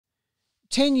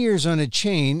10 years on a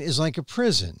chain is like a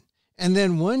prison. And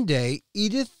then one day,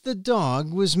 Edith the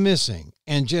dog was missing,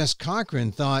 and Jes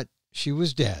Cochran thought she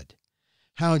was dead.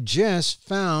 How Jes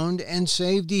found and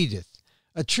saved Edith.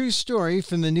 A true story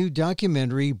from the new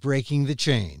documentary, Breaking the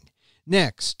Chain.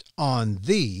 Next on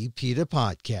the PETA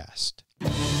Podcast.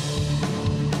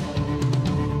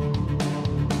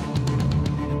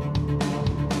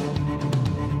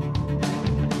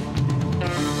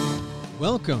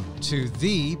 Welcome to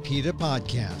the PETA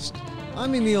Podcast.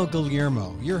 I'm Emil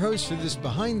Guillermo, your host for this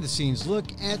behind-the-scenes look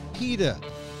at PETA,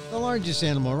 the largest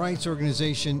animal rights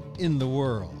organization in the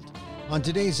world. On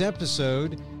today's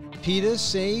episode, PETA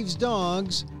saves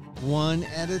dogs one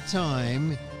at a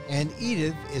time, and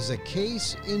Edith is a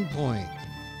case in point.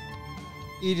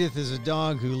 Edith is a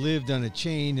dog who lived on a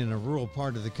chain in a rural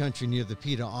part of the country near the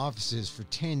PETA offices for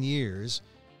 10 years.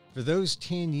 For those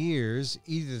 10 years,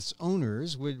 Edith's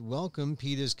owners would welcome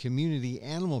PETA's Community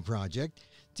Animal Project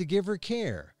to give her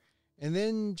care, and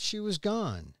then she was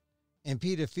gone. And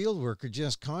PETA field worker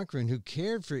Jes Cochran, who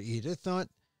cared for Edith, thought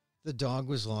the dog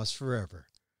was lost forever.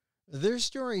 Their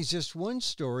story is just one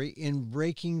story in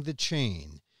Breaking the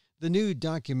Chain, the new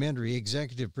documentary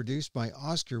executive produced by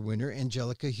Oscar winner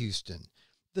Anjelica Huston.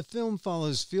 The film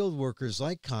follows field workers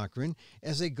like Cochran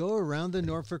as they go around the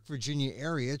Norfolk, Virginia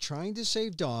area trying to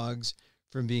save dogs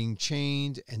from being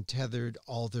chained and tethered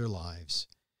all their lives.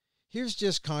 Here's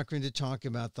Jes Cochran to talk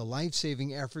about the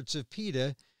life-saving efforts of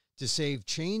PETA to save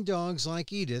chained dogs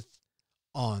like Edith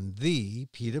on the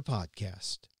PETA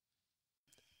Podcast.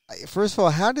 First of all,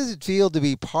 how does it feel to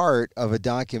be part of a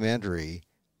documentary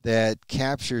that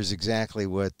captures exactly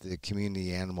what the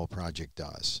Community Animal Project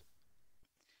does?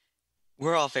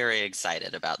 We're all very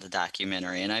excited about the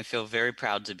documentary, and I feel very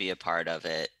proud to be a part of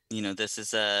it. You know, this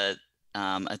is a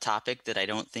topic that I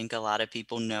don't think a lot of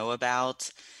people know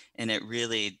about, and it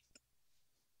really,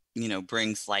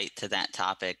 brings light to that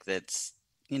topic that's,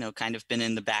 kind of been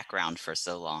in the background for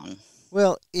so long.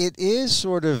 Well, it is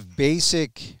sort of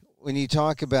basic when you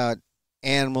talk about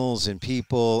animals and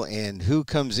people and who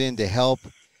comes in to help.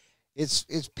 It's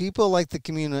people like the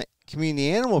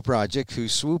Community Animal Project who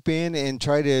swoop in and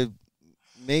try to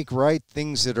make right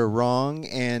things that are wrong,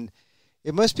 and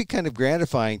it must be kind of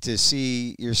gratifying to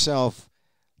see yourself.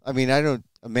 I mean, I don't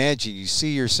imagine you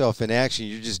see yourself in action,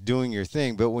 you're just doing your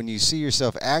thing, but when you see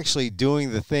yourself actually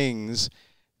doing the things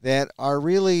that are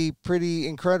really pretty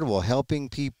incredible, helping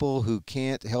people who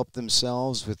can't help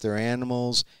themselves with their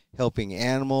animals, helping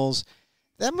animals,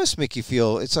 that must make you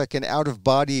feel it's like an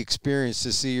out-of-body experience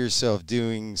to see yourself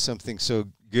doing something so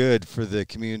good for the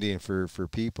community and for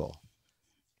people.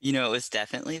 It was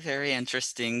definitely very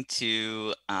interesting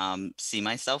to see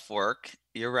myself work.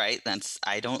 You're right.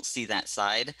 I don't see that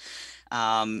side.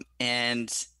 I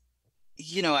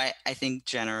think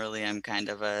generally I'm kind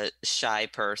of a shy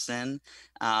person.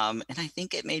 And I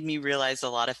think it made me realize a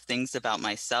lot of things about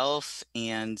myself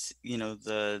and,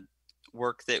 the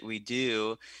work that we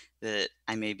do that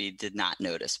I maybe did not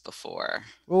notice before.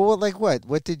 Well, like what?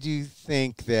 What did you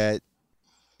think that,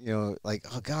 like,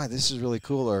 oh, God, this is really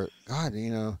cool, or, God,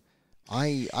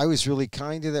 I was really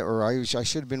kind to that, or I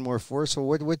should have been more forceful.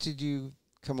 What did you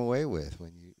come away with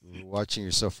when you were watching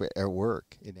yourself at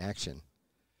work in action?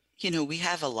 We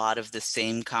have a lot of the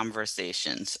same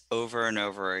conversations over and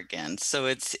over again. So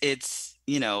it's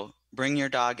bring your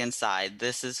dog inside.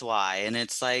 This is why. And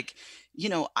it's like,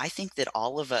 I think that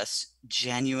all of us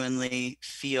genuinely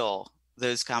feel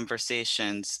those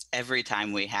conversations every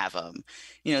time we have them.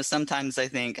 Sometimes I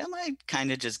think, am I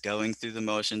kind of just going through the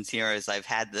motions here as I've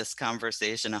had this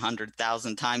conversation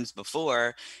 100,000 times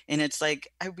before? And it's like,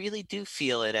 I really do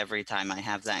feel it every time I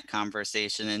have that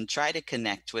conversation and try to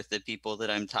connect with the people that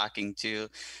I'm talking to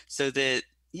so that,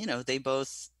 they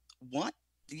both want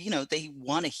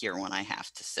to hear what I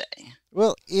have to say.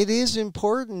 Well, it is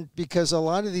important because a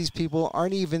lot of these people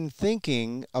aren't even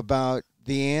thinking about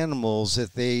the animals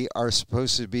that they are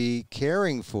supposed to be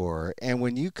caring for. And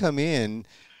when you come in,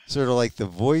 sort of like the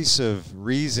voice of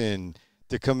reason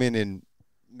to come in and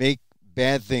make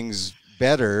bad things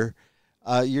better,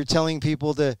 you're telling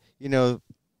people to,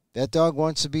 that dog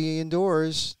wants to be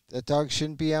indoors. That dog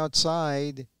shouldn't be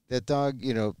outside. That dog,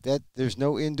 that there's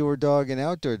no indoor dog and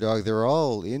outdoor dog. They're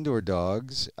all indoor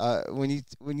dogs. When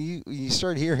you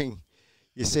start hearing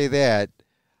you say that,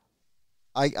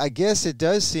 I guess it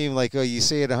does seem like, oh, you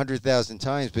say it 100,000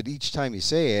 times, but each time you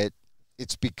say it,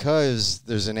 it's because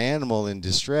there's an animal in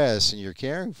distress and you're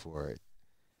caring for it.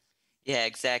 Yeah,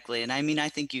 exactly. And I mean, I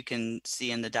think you can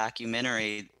see in the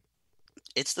documentary,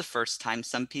 it's the first time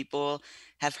some people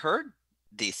have heard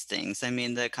these things. I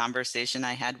mean, the conversation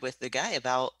I had with the guy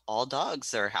about all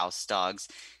dogs are house dogs,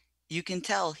 you can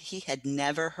tell he had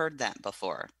never heard that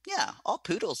before. Yeah, all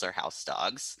poodles are house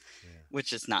dogs, Yeah.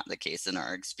 which is not the case in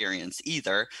our experience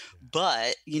either.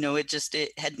 But,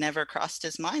 it had never crossed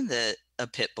his mind that a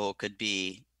pit bull could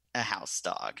be a house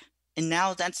dog. And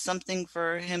now that's something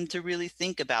for him to really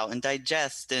think about and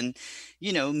digest. And,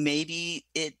 maybe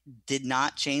it did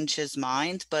not change his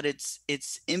mind, but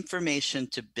it's information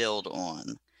to build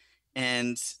on.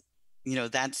 And,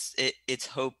 that's it. It's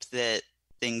hope that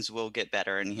things will get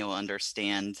better and he'll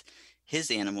understand his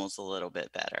animals a little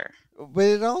bit better. But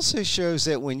it also shows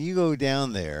that when you go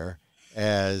down there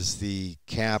as the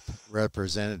CAP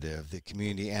representative, the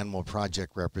Community Animal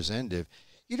Project representative,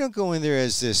 you don't go in there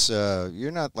as this,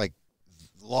 you're not like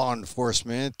law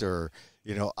enforcement or,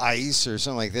 ICE or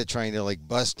something like that trying to like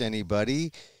bust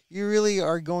anybody. You really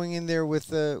are going in there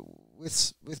with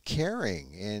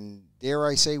caring and, dare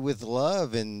I say, with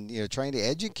love and, trying to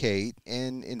educate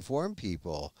and inform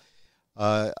people.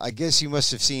 I guess you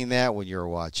must have seen that when you were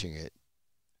watching it.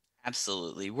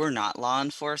 Absolutely. We're not law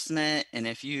enforcement. And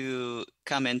if you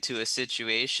come into a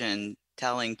situation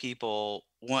telling people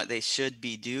what they should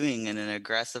be doing in an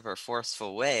aggressive or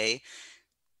forceful way,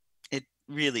 it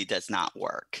really does not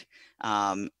work.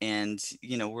 And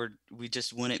we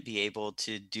just wouldn't be able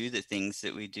to do the things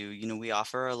that we do. We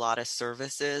offer a lot of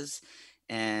services,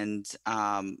 and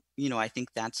I think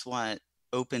that's what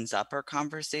opens up our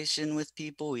conversation with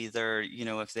people. Either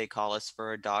if they call us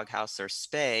for a doghouse or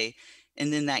spay,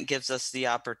 and then that gives us the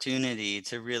opportunity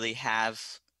to really have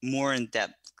more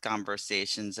in-depth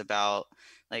conversations about,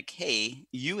 like, hey,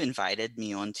 you invited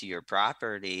me onto your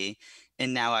property,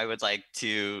 and now I would like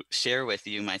to share with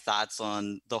you my thoughts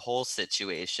on the whole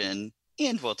situation.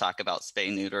 And we'll talk about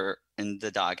spay neuter and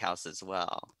the doghouse as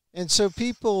well. And so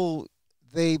people,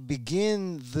 they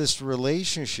begin this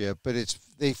relationship, but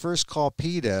they first call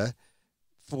PETA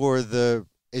for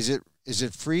is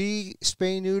it free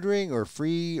spay neutering or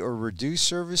free or reduced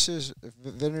services,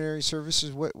 veterinary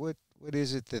services? What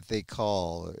is it that they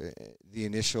call the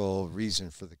initial reason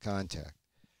for the contact?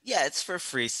 Yeah, it's for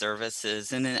free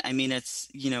services. And I mean, it's,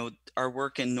 our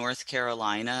work in North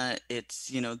Carolina,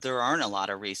 it's, there aren't a lot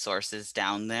of resources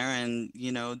down there. And,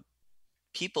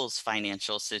 people's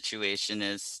financial situation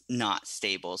is not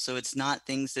stable. So it's not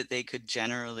things that they could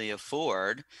generally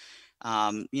afford.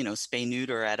 Spay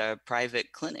neuter at a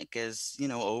private clinic is,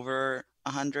 over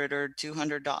 $100 or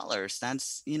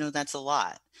 $200. That's a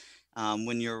lot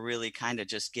when you're really kind of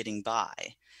just getting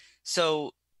by.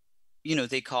 So,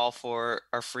 they call for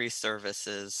our free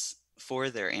services for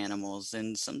their animals.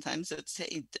 And sometimes it's,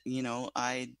 hey,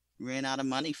 I ran out of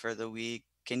money for the week.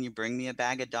 Can you bring me a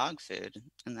bag of dog food?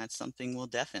 And that's something we'll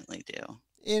definitely do.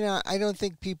 I don't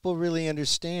think people really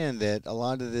understand that a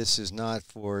lot of this is not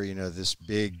for, this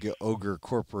big ogre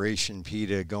corporation,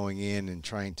 PETA, going in and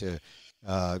trying to,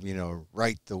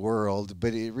 right the world.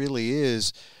 But it really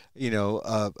is,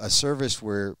 a service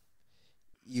where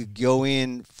you go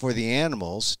in for the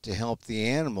animals to help the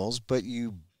animals, but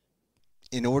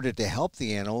in order to help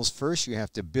the animals, first you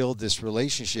have to build this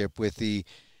relationship with the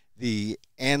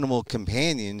animal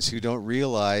companions who don't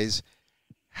realize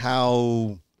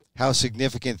how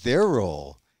significant their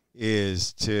role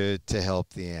is to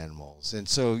help the animals. And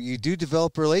so you do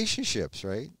develop relationships,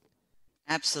 right?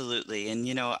 Absolutely. And,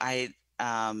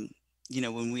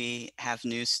 when we have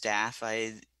new staff,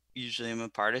 I usually am a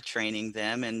part of training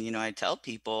them. And, I tell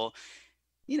people,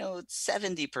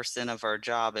 70% of our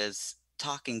job is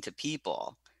talking to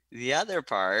people. The other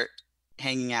part,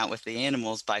 hanging out with the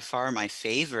animals, by far my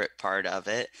favorite part of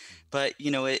it. But,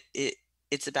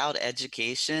 it's about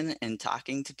education and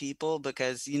talking to people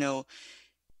because,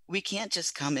 we can't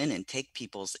just come in and take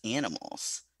people's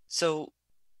animals. So,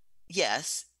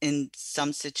 yes, in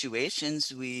some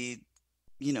situations, we,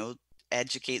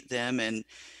 educate them and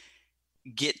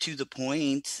get to the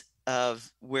point of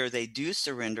where they do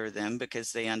surrender them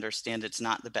because they understand it's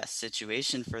not the best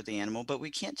situation for the animal. But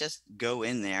we can't just go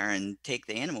in there and take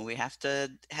the animal. We have to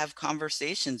have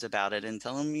conversations about it and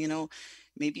tell them,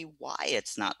 maybe why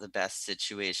it's not the best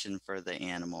situation for the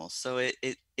animal. So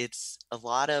it's a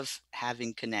lot of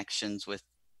having connections with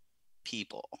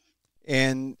people.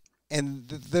 And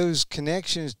those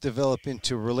connections develop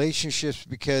into relationships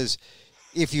because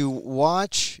if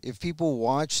people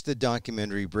watch the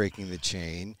documentary Breaking the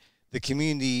Chain, the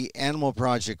Community Animal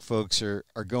Project folks are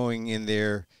going in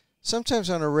there sometimes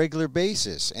on a regular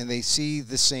basis, and they see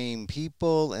the same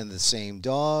people and the same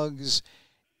dogs,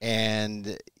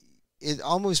 and it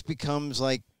almost becomes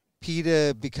like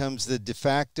PETA becomes the de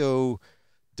facto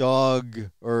dog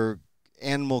or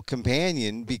animal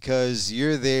companion because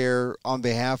you're there on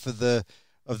behalf of the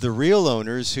real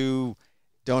owners who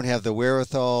don't have the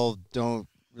wherewithal, don't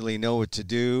really know what to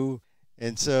do.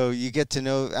 And so you get to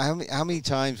know how many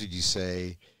times would you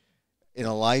say in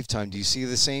a lifetime do you see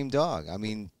the same dog? I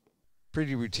mean,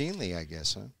 pretty routinely, I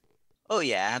guess, huh? Oh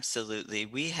yeah, absolutely.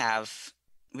 We have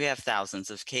thousands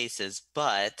of cases,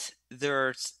 but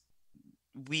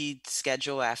we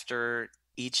schedule after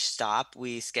each stop,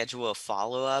 we schedule a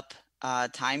follow-up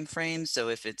time frame. So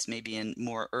if it's maybe a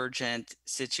more urgent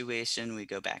situation, we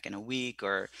go back in a week,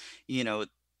 or you know,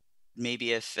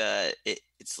 maybe if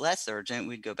it's less urgent,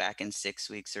 we'd go back in 6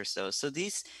 weeks or so. So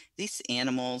these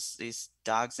animals, these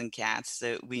dogs and cats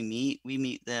that we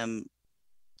meet them.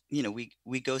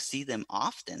 We go see them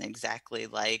often, exactly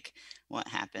like what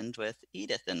happened with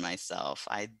Edith and myself.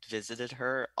 I visited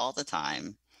her all the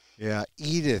time. Yeah,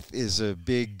 Edith is a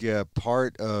big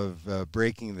part of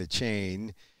Breaking the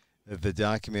Chain, the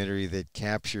documentary that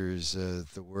captures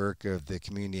the work of the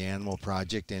Community Animal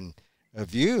Project and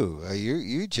of you.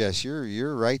 Jess,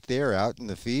 you're right there out in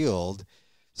the field.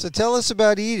 So tell us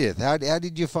about Edith. How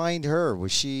did you find her?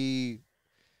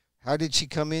 How did she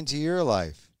come into your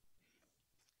life?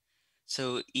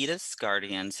 So Edith's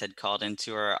guardians had called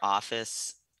into our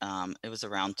office. It was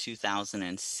around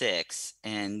 2006,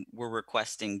 and were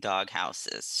requesting dog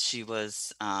houses. She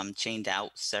was chained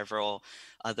out several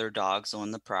other dogs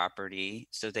on the property,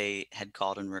 so they had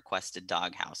called and requested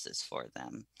dog houses for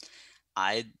them.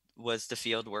 I was the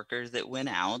field worker that went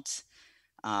out,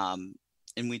 um,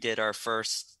 and we did our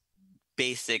first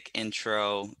basic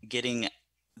intro, getting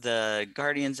the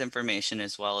guardian's information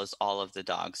as well as all of the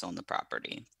dogs on the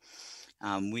property.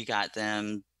 We got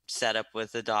them set up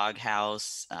with a dog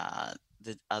house.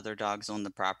 The other dogs on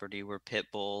the property were pit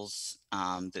bulls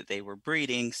that they were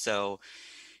breeding. So,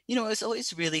 it was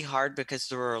always really hard because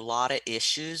there were a lot of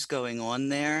issues going on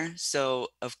there. So,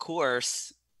 of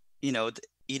course,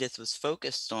 Edith was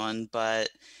focused on, but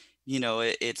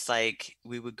it's like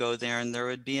we would go there and there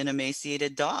would be an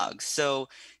emaciated dog. So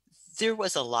there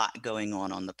was a lot going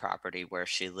on the property where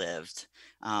she lived.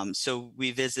 So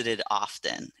we visited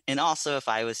often. And also, if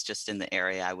I was just in the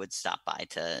area, I would stop by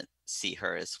to see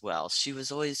her as well. She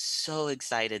was always so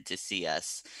excited to see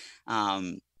us.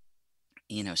 Um,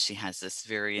 she has this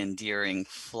very endearing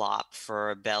flop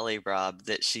for a belly rub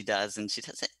that she does, and she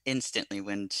does it instantly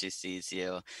when she sees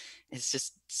you. It's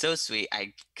just so sweet.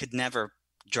 I could never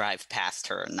drive past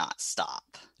her and not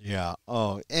stop. Yeah.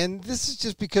 Oh, and this is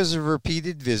just because of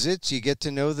repeated visits. You get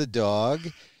to know the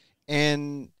dog.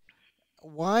 And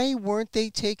why weren't they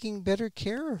taking better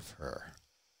care of her?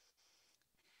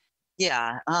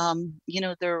 Yeah,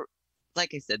 there,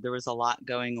 like I said, there was a lot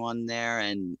going on there,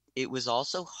 and it was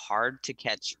also hard to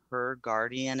catch her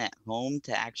guardian at home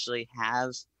to actually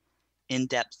have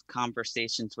in-depth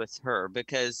conversations with her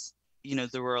because,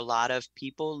 there were a lot of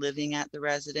people living at the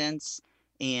residence,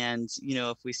 and,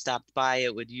 if we stopped by,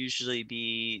 it would usually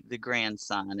be the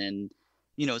grandson, and,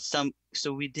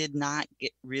 so we did not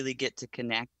really get to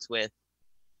connect with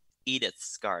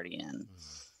Edith's guardian.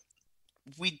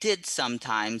 We did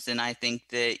sometimes, and I think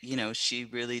that she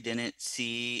really didn't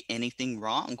see anything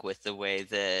wrong with the way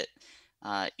that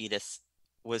Edith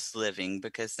was living,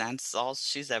 because that's all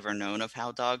she's ever known of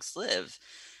how dogs live.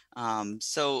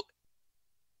 So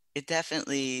it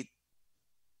definitely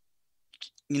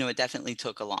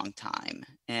took a long time.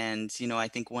 And I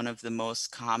think one of the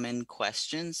most common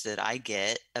questions that I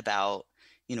get about,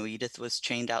 Edith was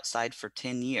chained outside for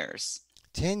 10 years.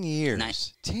 10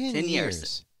 years. 10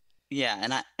 years.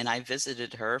 Yeah, and I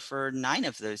visited her for 9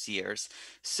 of those years.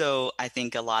 So I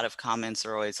think a lot of comments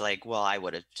are always like, well, I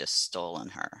would have just stolen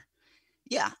her.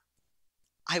 Yeah,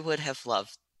 I would have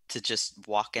loved to just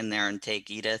walk in there and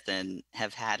take Edith and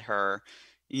have had her,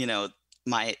 you know,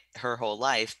 her whole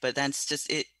life. But that's just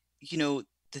it, the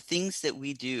things that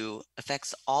we do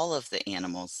affects all of the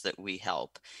animals that we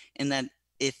help. And that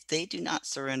if they do not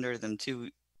surrender them to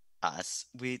us,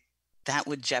 that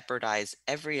would jeopardize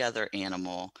every other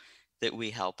animal that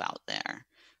we help out there.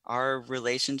 Our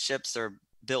relationships are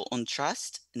built on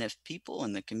trust, and if people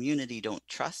in the community don't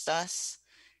trust us,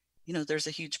 there's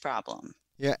a huge problem.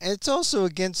 Yeah, and it's also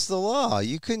against the law.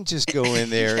 You couldn't just go in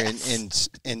there Yes.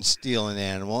 and steal an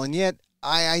animal. And yet,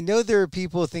 I know there are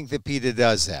people who think that PETA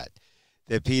does that.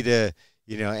 That PETA,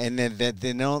 and then that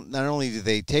they don't. Not only do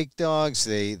they take dogs,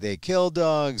 they kill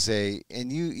dogs.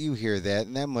 And you hear that,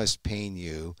 and that must pain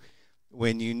you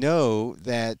when you know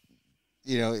that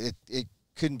it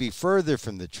couldn't be further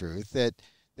from the truth that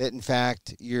in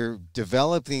fact you're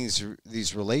developing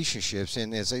these relationships,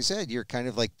 and as I said, you're kind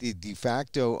of like the de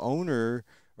facto owner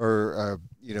or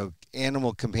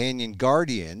animal companion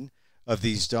guardian of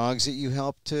these dogs that you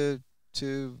help to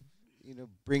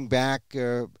bring back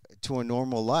to a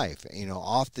normal life,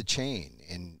 off the chain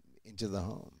and into the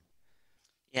home.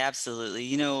 Yeah, absolutely.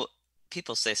 You know,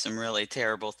 people say some really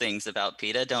terrible things about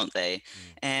PETA, don't they? Mm.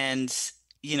 And,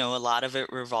 you know, a lot of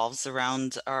it revolves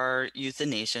around our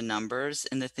euthanasia numbers.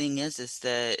 And the thing is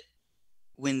that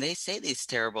when they say these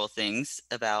terrible things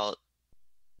about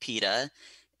PETA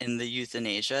and the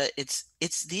euthanasia,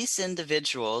 it's these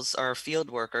individuals, our field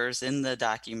workers in the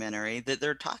documentary that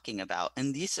they're talking about.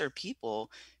 And these are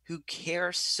people who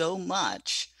care so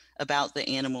much about the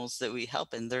animals that we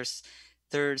help. And there's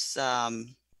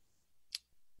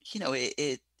you know,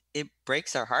 it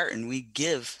breaks our heart, and we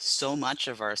give so much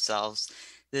of ourselves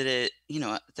that it, you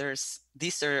know, there's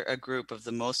these are a group of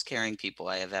the most caring people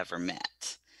I have ever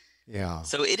met. Yeah.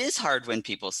 So it is hard when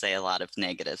people say a lot of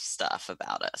negative stuff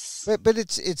about us. But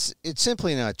it's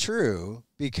simply not true,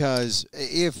 because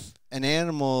if an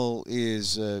animal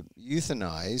is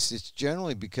euthanized, it's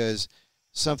generally because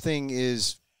something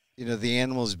is, the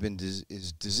animal has been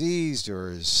is diseased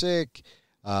or is sick,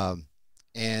 um,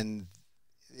 and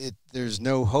there's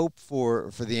no hope for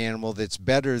the animal that's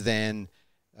better than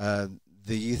uh,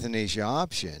 the euthanasia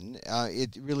option.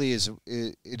 It really is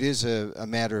it is a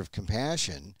matter of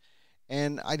compassion,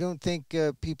 and I don't think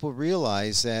people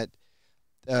realize that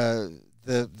uh,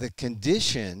 the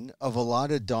condition of a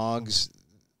lot of dogs,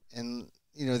 and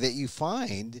that you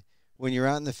find when you're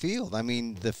out in the field. I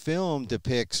mean, the film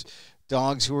depicts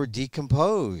dogs who are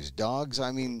decomposed. Dogs.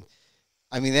 I mean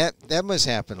that must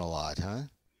happen a lot, huh?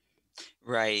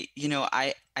 Right. You know,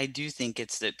 I do think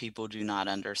it's that people do not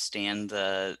understand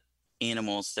the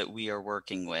animals that we are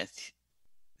working with.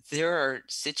 There are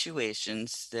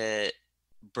situations that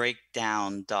break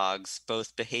down dogs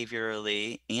both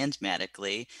behaviorally and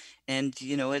medically, and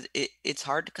you know it's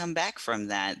hard to come back from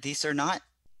that. These are not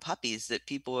puppies that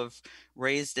people have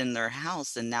raised in their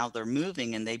house and now they're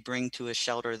moving and they bring to a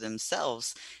shelter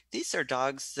themselves. These are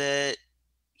dogs that,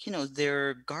 you know,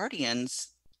 their guardians,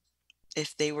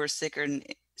 if they were sick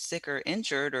or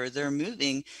injured or they're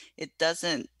moving, it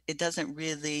doesn't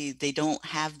really, they don't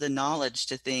have the knowledge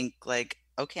to think like,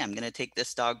 okay, I'm going to take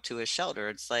this dog to a shelter.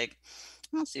 It's like,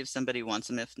 I'll see if somebody wants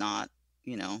him. If not,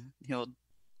 you know,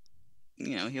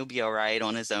 he'll be all right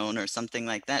on his own or something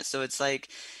like that. So it's like,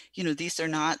 you know, these are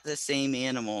not the same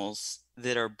animals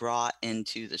that are brought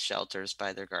into the shelters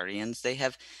by their guardians. They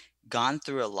have gone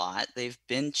through a lot. They've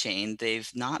been chained. They've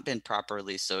not been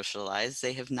properly socialized.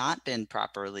 They have not been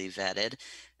properly vetted.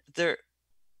 They're,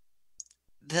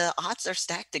 the odds are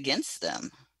stacked against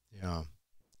them. Yeah.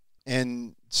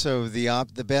 And so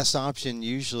the best option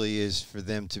usually is for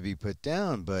them to be put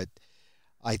down, but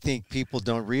I think people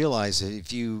don't realize that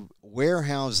if you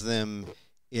warehouse them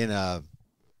in a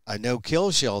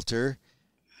no-kill shelter,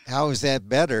 how is that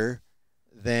better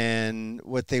than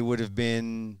what they would have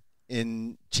been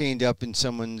in chained up in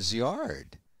someone's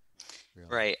yard?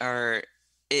 Really? Right.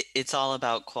 It's all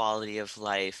about quality of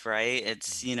life, right?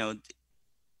 It's, you know,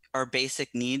 our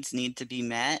basic needs need to be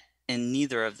met. In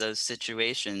neither of those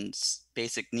situations,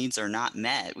 basic needs are not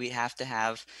met. We have to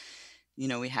have, you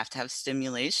know, we have to have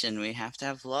stimulation, we have to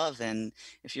have love. And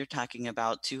if you're talking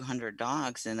about 200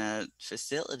 dogs in a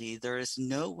facility, there is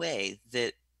no way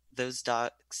that those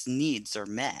dogs' needs are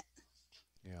met.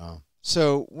 Yeah.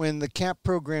 So when the CAP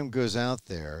program goes out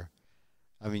there,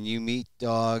 I mean, you meet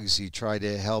dogs, you try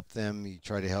to help them, you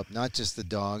try to help not just the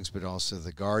dogs, but also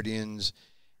the guardians,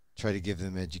 try to give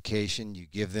them education, you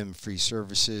give them free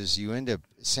services. You end up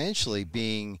essentially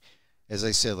being, as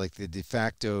I said, like the de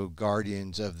facto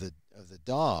guardians of the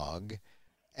dog.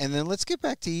 And then let's get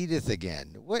back to Edith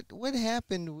again. What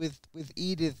happened with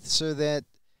Edith so that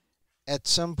at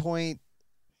some point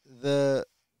the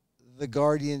the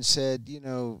guardian said,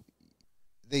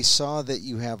 they saw that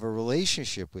you have a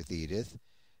relationship with Edith,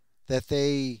 that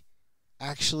they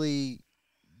actually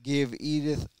give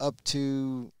Edith up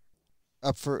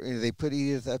for they put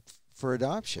Edith up for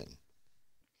adoption.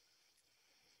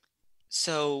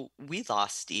 So we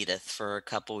lost Edith for a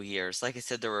couple years. Like I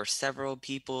said, there were several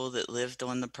people that lived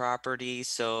on the property.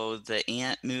 So the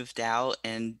aunt moved out,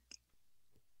 and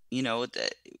you know,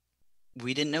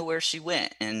 we didn't know where she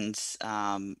went. And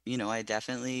you know, I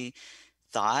definitely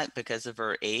thought because of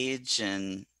her age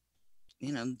and,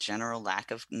 you know, general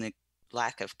lack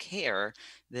of care,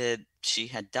 that she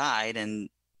had died, and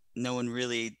no one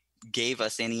really gave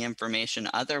us any information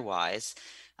otherwise.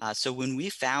 So when we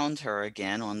found her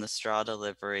again on the straw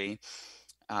delivery,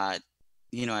 uh,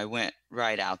 you know, I went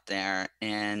right out there,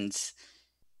 and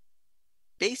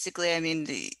basically, I mean,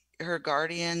 her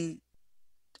guardian,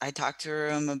 I talked to her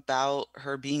about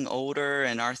her being older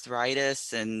and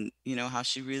arthritis, and, you know, how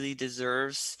she really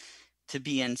deserves to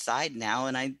be inside now.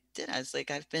 And I did. I was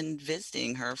like, I've been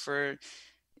visiting her for,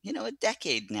 you know, a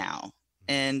decade now.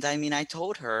 And I mean, I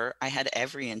told her I had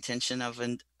every intention of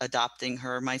adopting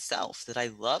her myself, that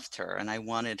I loved her and I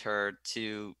wanted her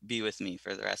to be with me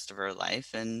for the rest of her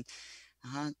life. And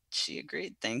she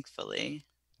agreed, thankfully.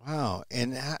 Wow.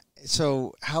 And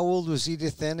so how old was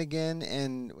Edith then again?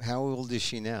 And how old is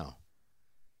she now?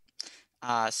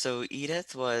 So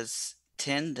Edith was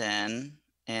 10 then,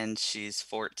 and she's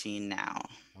 14 now.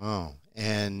 Wow.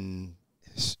 And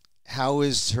how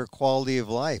is her quality of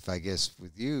life? I guess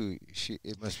with you,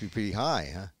 it must be pretty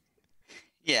high, huh?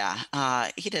 Yeah,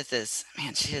 Edith is,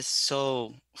 man, she is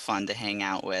so fun to hang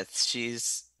out with.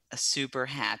 She's a super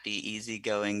happy,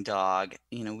 easygoing dog.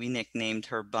 You know, we nicknamed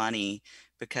her Bunny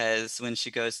because when she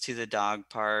goes to the dog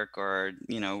park or,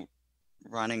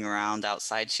 running around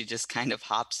outside, she just kind of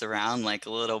hops around like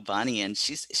a little bunny, and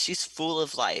she's full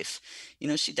of life. You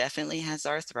know, she definitely has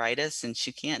arthritis and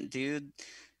she can't do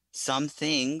some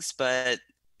things, but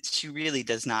she really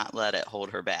does not let it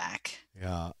hold her back.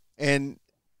 Yeah. And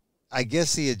I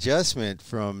guess the adjustment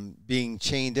from being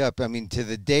chained up, I mean, to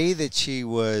the day that she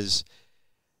was,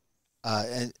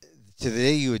 and to the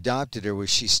day you adopted her, was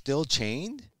she still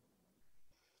chained?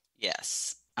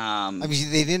 Yes. I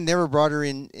mean, they never brought her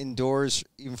indoors,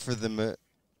 even for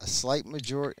a slight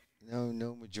majority.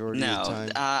 No majority of the No,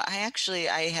 time.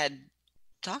 I had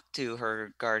talked to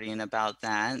her guardian about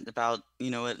that, about,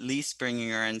 at least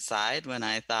bringing her inside when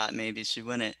I thought maybe she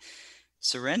wouldn't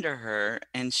surrender her.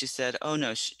 And she said, oh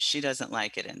no, she doesn't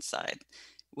like it inside,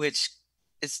 which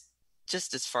is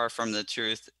just as far from the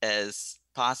truth as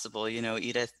possible. You know,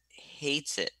 Edith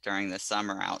hates it during the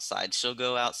summer outside. She'll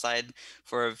go outside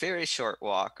for a very short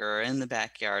walk or in the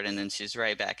backyard, and then she's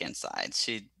right back inside.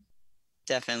 She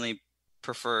definitely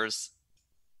prefers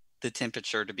the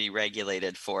temperature to be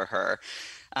regulated for her.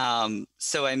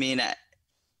 So I mean,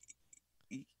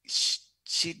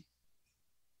 she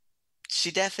she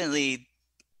definitely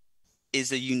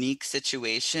is a unique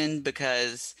situation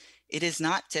because it is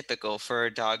not typical for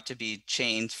a dog to be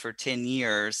chained for 10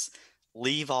 years,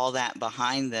 leave all that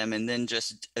behind them, and then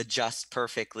just adjust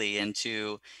perfectly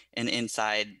into an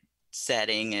inside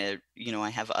setting. I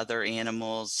have other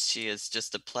animals. She is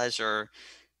just a pleasure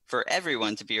for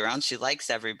everyone to be around. She likes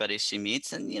everybody she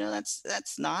meets, and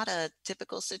that's not a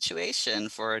typical situation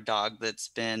for a dog that's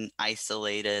been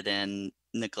isolated and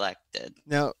neglected.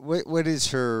 Now, what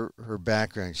is her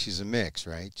background? She's a mix,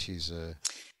 right?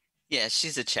 Yeah,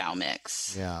 she's a chow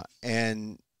mix. Yeah,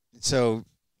 and so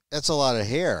that's a lot of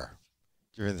hair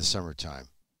during the summertime.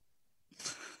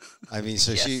 I mean,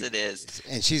 so Yes, it is.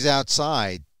 and she's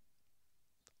outside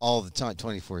all the time,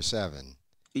 24/7.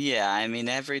 Yeah, I mean,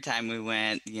 every time we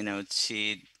went,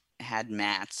 she had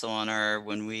mats on her.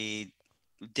 When we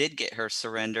did get her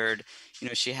surrendered,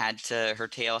 her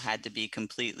tail had to be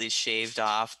completely shaved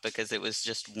off because it was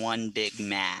just one big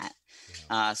mat.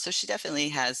 Yeah. So she definitely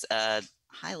has a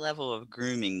high level of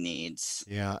grooming needs.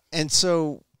 Yeah, and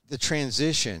so the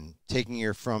transition, taking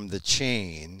her from the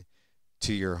chain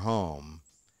to your home,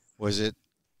 was it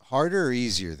harder or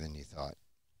easier than you thought?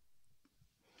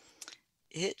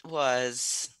 It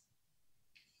was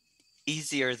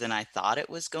easier than I thought it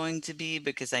was going to be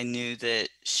because I knew that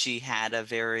she had a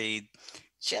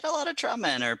lot of trauma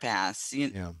in her past.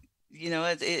 Yeah.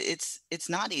 It's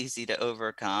not easy to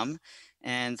overcome.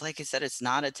 And like I said, it's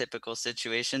not a typical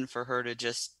situation for her to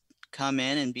just come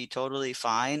in and be totally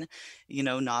fine.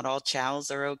 Not all chows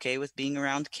are okay with being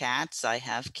around cats. I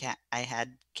had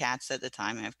cats at the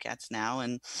time. I have cats now.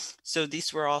 And so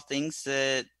these were all things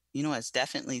that, I was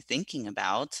definitely thinking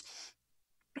about,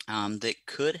 that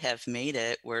could have made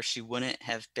it where she wouldn't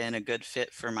have been a good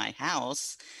fit for my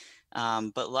house.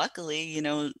 But luckily,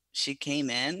 she came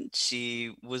in.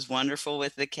 She was wonderful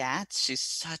with the cats. She's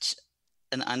such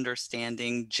an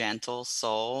understanding, gentle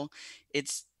soul.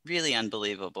 It's really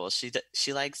unbelievable.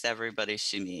 She likes everybody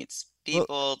she meets. Well,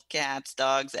 People, cats,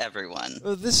 dogs, everyone.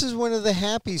 well, this is one of the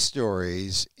happy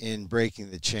stories in Breaking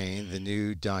the Chain, the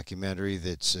new documentary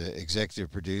that's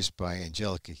executive produced by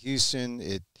Angelica Houston.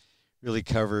 It really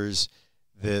covers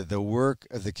the work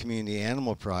of the Community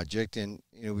Animal Project, and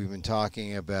we've been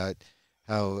talking about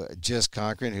how Jes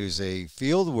Cochran, who's a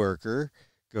field worker,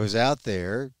 goes out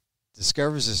there,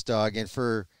 discovers this dog, and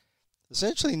for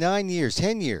essentially 9 years,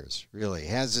 10 years, really,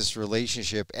 has this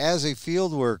relationship as a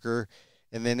field worker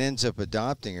and then ends up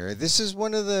adopting her. This is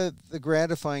one of the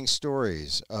gratifying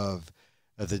stories of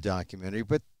the documentary,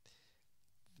 but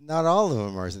not all of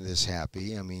them are this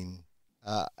happy. I mean,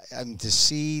 to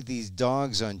see these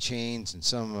dogs on chains, and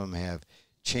some of them have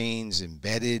chains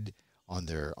embedded on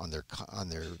their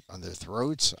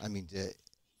throats.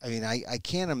 I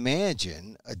can't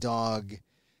imagine a dog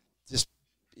just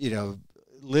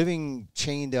living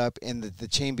chained up, and the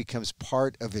chain becomes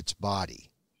part of its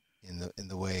body in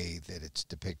the way that it's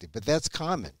depicted. But that's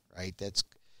common, right? That's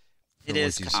It from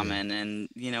is what you see. common, and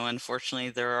unfortunately,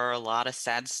 there are a lot of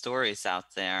sad stories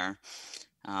out there.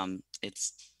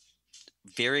 It's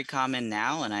very common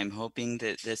now, and I'm hoping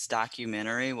that this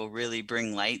documentary will really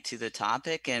bring light to the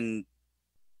topic, and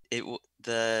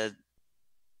the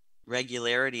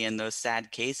regularity in those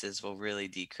sad cases will really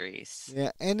decrease.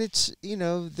 Yeah, and it's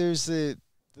there's the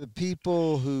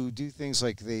people who do things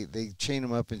like they chain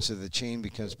them up, and so the chain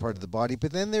becomes part of the body.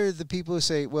 But then there are the people who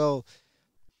say, well,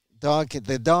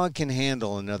 the dog can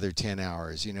handle another 10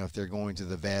 hours. If they're going to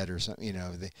the vet or something.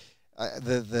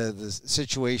 The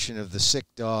situation of the sick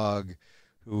dog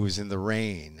who was in the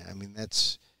rain. I mean,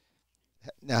 that's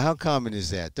now how common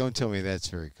is that? Don't tell me that's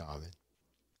very common.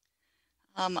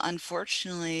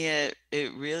 Unfortunately, it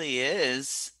really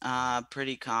is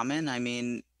pretty common. I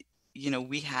mean,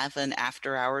 we have an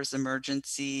after hours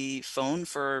emergency phone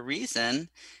for a reason.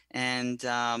 And,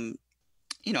 I'm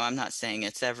not saying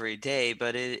it's every day,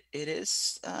 but it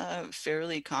is a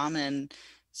fairly common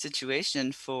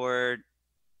situation for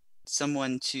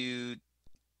someone to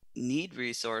need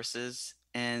resources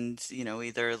and,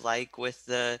 either like with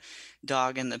the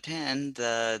dog in the pen,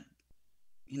 the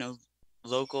you know,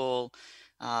 local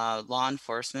law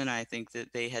enforcement, I think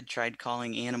that they had tried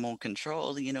calling animal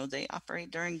control. They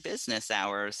operate during business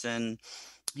hours. And,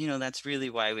 that's really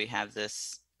why we have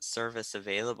this service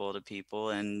available to people.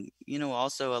 And,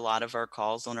 also a lot of our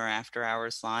calls on our after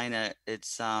hours line,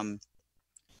 it's,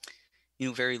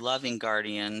 very loving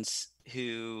guardians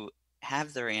who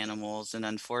have their animals. And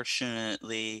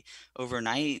unfortunately,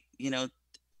 overnight,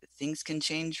 things can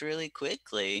change really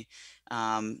quickly,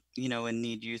 and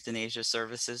need euthanasia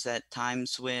services at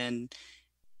times when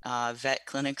vet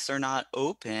clinics are not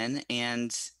open.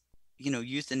 And,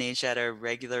 euthanasia at a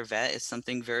regular vet is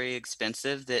something very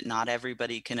expensive that not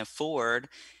everybody can afford.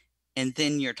 And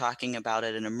then you're talking about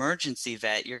at an emergency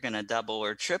vet, you're going to double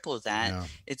or triple that. Yeah.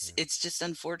 It's just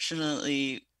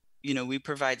unfortunately, we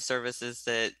provide services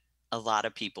that a lot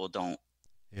of people don't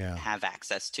Yeah. have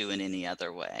access to in any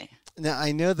other way. Now,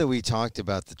 I know that we talked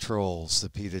about the trolls, the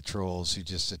PETA trolls who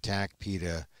just attack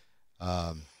PETA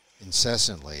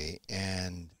incessantly.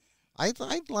 And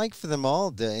I'd like for them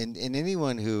all to, and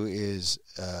anyone who is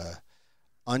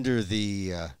under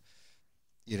the,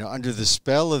 under the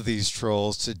spell of these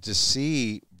trolls to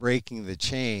see breaking the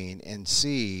chain and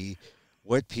see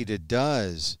what PETA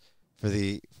does for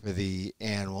the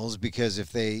animals. Because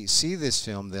if they see this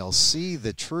film, they'll see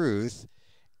the truth,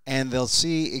 and they'll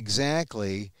see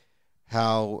exactly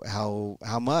how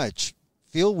much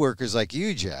field workers like you,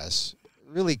 Jes,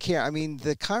 really care. I mean,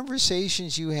 the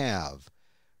conversations you have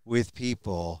with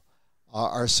people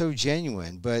are so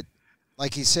genuine. But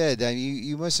like you said, I mean,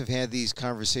 you must have had these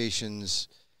conversations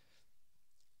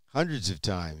hundreds of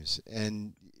times,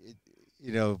 and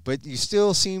but you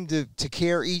still seem to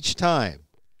care each time.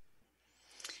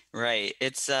 Right.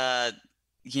 It's a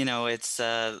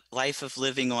life of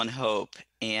living on hope.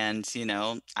 And,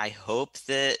 I hope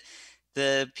that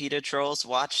the PETA trolls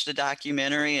watch the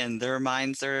documentary and their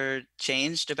minds are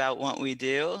changed about what we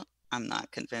do. I'm not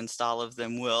convinced all of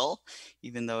them will,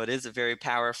 even though it is a very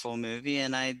powerful movie.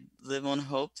 And I live on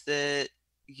hope that,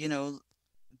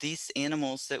 these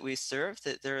animals that we serve,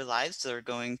 that their lives are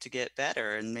going to get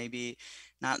better, and maybe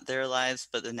not their lives,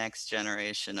 but the next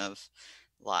generation of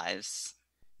lives.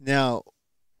 Now,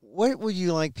 what would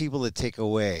you like people to take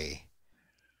away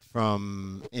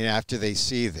from after they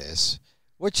see this?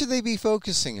 What should they be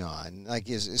focusing on? Like,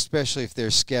 especially if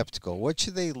they're skeptical, what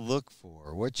should they look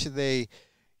for? What should they,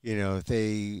 if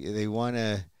they want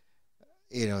to,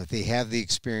 if they have the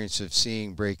experience of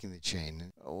seeing breaking the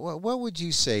chain? What would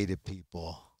you say to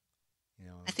people?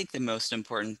 I think the most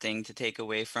important thing to take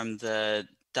away from the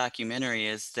documentary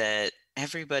is that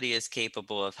everybody is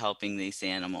capable of helping these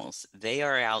animals. They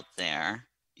are out there.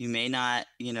 You may not,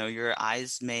 your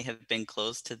eyes may have been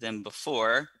closed to them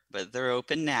before, but they're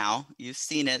open now. You've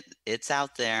seen it. It's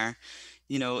out there,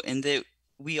 and that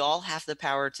we all have the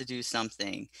power to do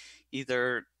something,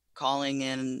 either calling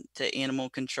in to animal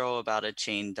control about a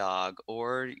chained dog,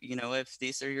 or, if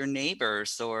these are your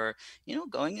neighbors, or,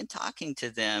 going and talking to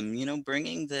them,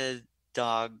 bringing the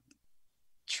dog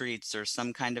treats or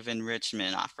some kind of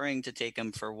enrichment, offering to take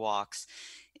them for walks,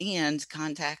 and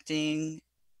contacting,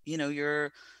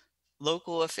 your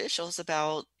local officials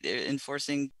about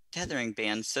enforcing tethering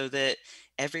bans so that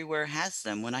everywhere has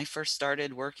them. When I first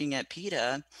started working at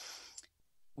PETA,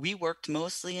 we worked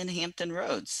mostly in Hampton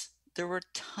Roads. There were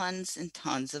tons and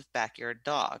tons of backyard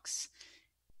dogs.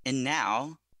 And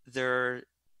now there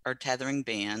are tethering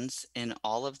bans in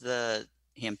all of the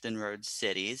Hampton Roads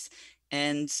cities,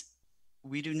 and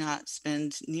we do not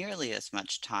spend nearly as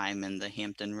much time in the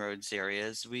Hampton Roads area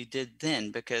as we did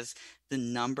then, because the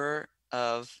number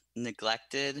of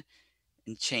neglected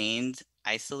and chained,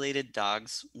 isolated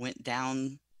dogs went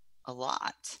down a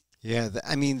lot. Yeah,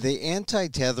 I mean, the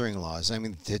anti-tethering laws, I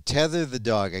mean, to tether the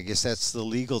dog, I guess that's the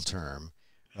legal term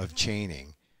of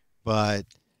chaining. But,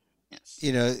 Yes.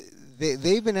 you know,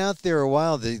 they've been out there a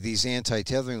while, these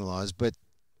anti-tethering laws, but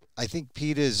I think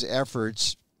PETA's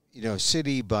efforts, you know,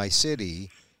 city by city,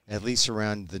 at least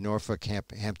around the Norfolk,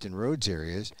 Hampton Roads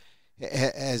areas,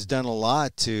 has done a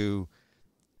lot to,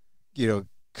 you know,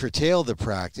 curtail the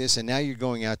practice. And now you're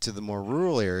going out to the more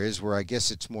rural areas where I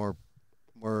guess it's more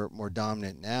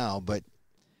dominant now, but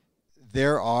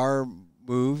there are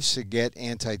moves to get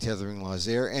anti-tethering laws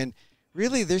there, and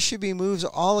really there should be moves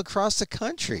all across the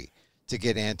country to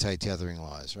get anti-tethering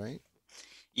laws, right?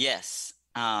 Yes.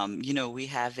 You know, we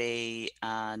have a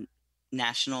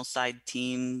national side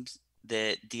team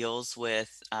that deals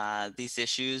with these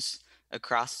issues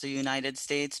across the United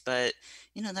States, but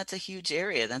you know, that's a huge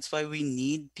area. That's why we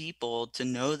need people to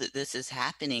know that this is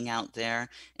happening out there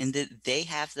and that they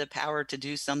have the power to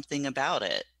do something about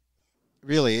it.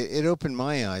 Really, it opened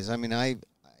my eyes. I mean, I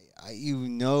you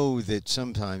know that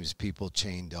sometimes people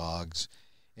chain dogs,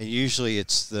 and usually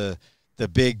it's the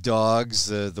big dogs,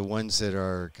 the ones that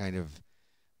are kind of,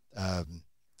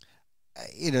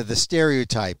 you know, the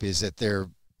stereotype is that they're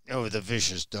the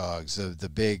vicious dogs, the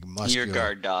big muscular, Your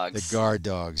guard dogs. the guard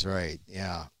dogs, right?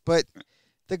 Yeah, but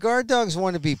the guard dogs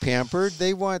want to be pampered.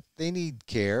 They need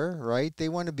care, right? They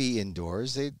want to be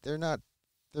indoors. They're not.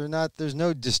 There's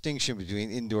no distinction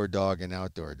between indoor dog and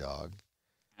outdoor dog.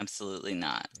 Absolutely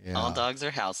not. Yeah. All dogs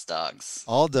are house dogs.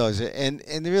 All dogs, and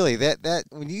really that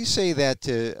when you say that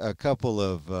to a couple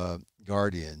of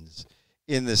guardians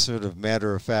in this sort of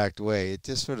matter of fact way, it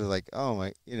just sort of like, oh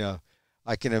my, you know,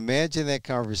 I can imagine that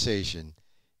conversation.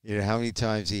 You know how many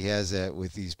times he has that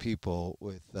with these people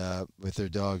with their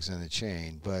dogs on the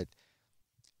chain. But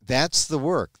that's the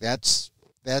work. That's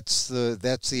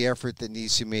the effort that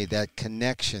needs to be made. That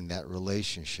connection, that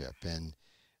relationship. And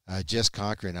Jes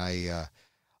Cochran,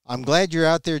 I'm glad you're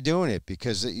out there doing it,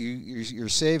 because you're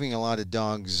saving a lot of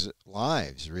dogs'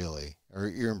 lives, really, or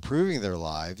you're improving their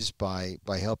lives by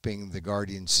helping the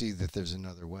guardians see that there's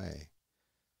another way.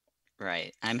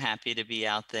 Right. I'm happy to be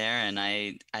out there, and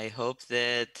I hope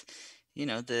that, you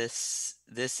know, this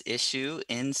issue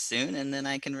ends soon, and then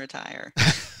I can retire.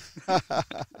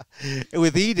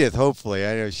 With Edith, hopefully.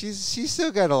 I know she's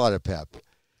still got a lot of pep.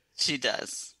 She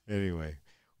does. Anyway,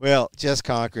 well, Jes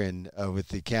Cochran with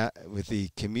the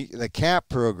CAP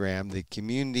program, the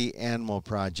Community Animal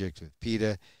Project with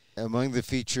PETA, among the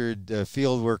featured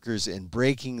field workers in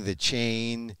breaking the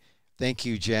chain. Thank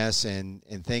you, Jes, and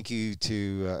thank you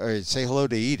to say hello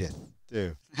to Edith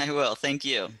too. I will. Thank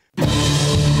you.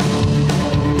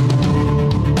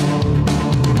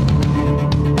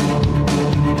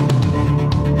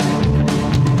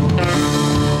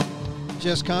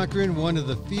 Jes Cochran, one of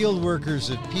the field workers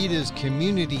of PETA's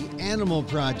Community Animal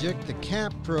Project, the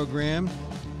CAP program,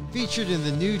 featured in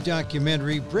the new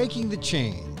documentary Breaking the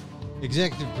Chain,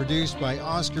 executive produced by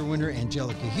Oscar winner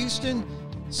Angelica Houston.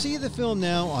 See the film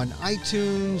now on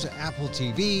iTunes, Apple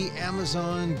TV,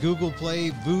 Amazon, Google Play,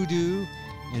 Vudu,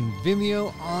 and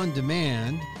Vimeo On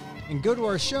Demand, and go to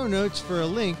our show notes for a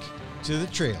link to the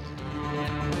trailer.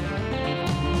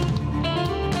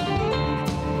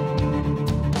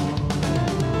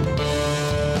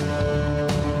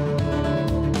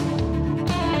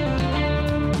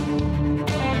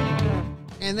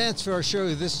 And that's for our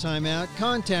show this time out.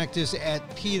 Contact us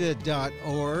at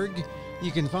PETA.org.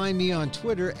 You can find me on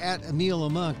Twitter at Emil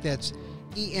Amok, that's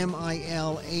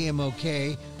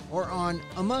EMILAMOK, or on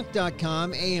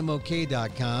amok.com,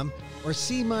 AMOK.com, or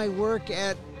see my work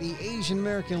at the Asian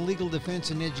American Legal Defense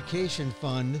and Education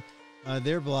Fund,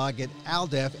 their blog at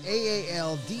ALDEF,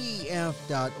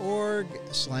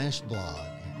 AALDEF.org/blog.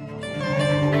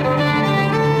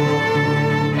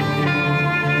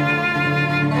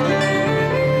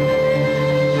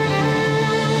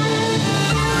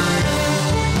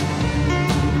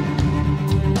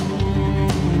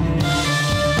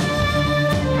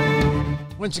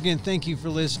 Once again, thank you for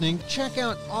listening. Check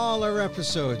out all our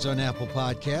episodes on Apple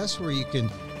Podcasts, where you can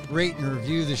rate and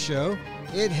review the show.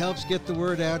 It helps get the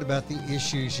word out about the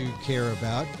issues you care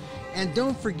about. And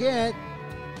don't forget,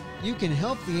 you can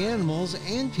help the animals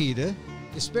and PETA,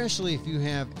 especially if you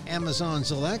have Amazon's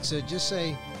Alexa. Just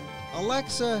say,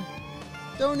 Alexa,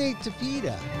 donate to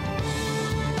PETA.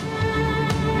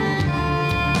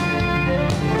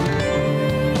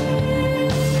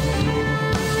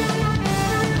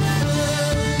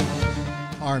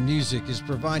 Our music is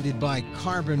provided by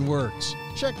Carbon Works.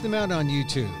 Check them out on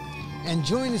YouTube. And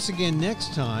join us again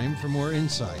next time for more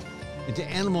insight into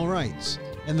animal rights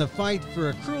and the fight for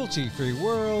a cruelty-free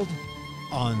world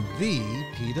on the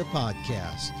PETA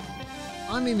Podcast.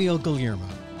 I'm Emil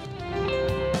Guillermo.